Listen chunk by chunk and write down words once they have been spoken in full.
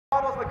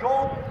Podewils,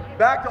 Nicole,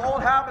 back to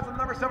old habits in the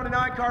number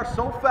 79 car,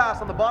 so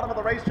fast on the bottom of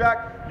the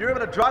racetrack. You're able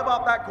to drive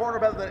off that corner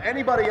better than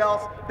anybody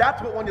else.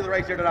 That's what won you the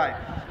race here tonight.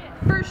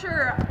 For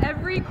sure.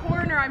 Every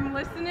corner I'm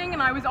listening,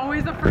 and I was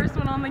always the first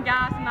one on the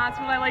gas, and that's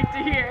what I like to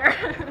hear.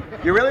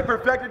 You really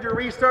perfected your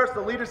restarts.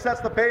 The leader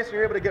sets the pace, and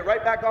you're able to get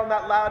right back on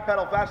that loud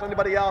pedal faster than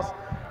anybody else.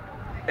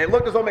 It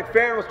looked as though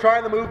McFerrin was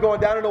trying the move going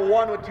down into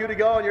 1 with 2 to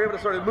go, and you're able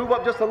to sort of move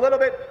up just a little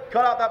bit,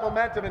 cut out that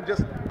momentum, and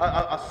just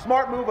a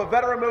smart move, a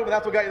veteran move, and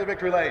that's what got you the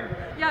victory lane.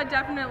 Yeah,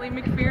 definitely.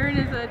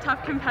 McFerrin is a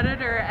tough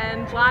competitor,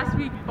 and last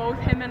week both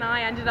him and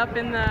I ended up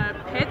in the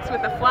pits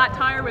with a flat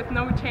tire with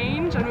no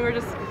change, and we were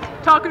just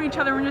talking to each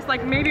other. We're just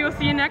like, maybe we'll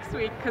see you next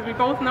week, because we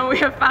both know we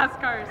have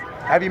fast cars.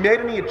 Have you made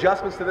any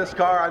adjustments to this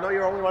car? I know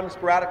you're only running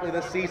sporadically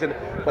this season,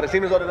 but it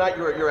seems as though tonight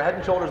you're head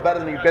and shoulders better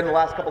than you've been the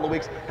last couple of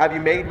weeks. Have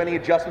you made many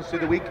adjustments through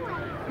the week?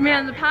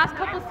 Man, the past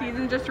couple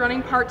seasons, just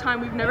running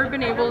part-time, we've never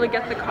been able to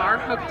get the car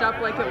hooked up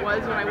like it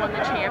was when I won the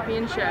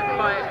championship.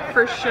 But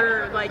for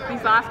sure, like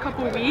these last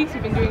couple weeks,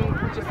 we've been doing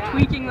just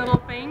tweaking little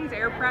things,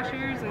 air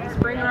pressures and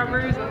spring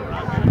rubbers,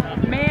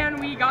 and man,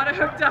 we got it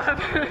hooked up.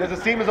 Does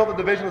it seem as though the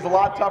division is a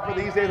lot tougher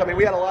these days? I mean,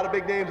 we had a lot of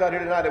big names out here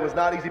tonight. It was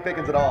not easy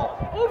pickings at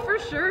all. Oh, for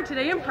sure.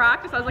 Today in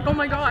practice, I was like, oh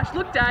my gosh,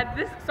 look, Dad,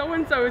 this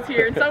so-and-so's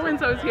here, and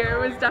so-and-so's here.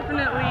 It was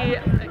definitely,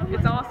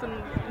 it's awesome,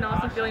 an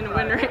awesome feeling to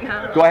win right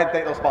now. Go ahead and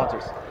thank those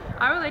sponsors.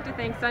 I would like to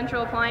thank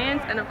Central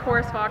Appliance and of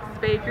course Fox's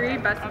Bakery,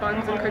 best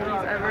buns and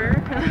cookies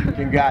ever.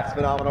 Congrats,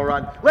 phenomenal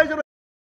run. Ladies and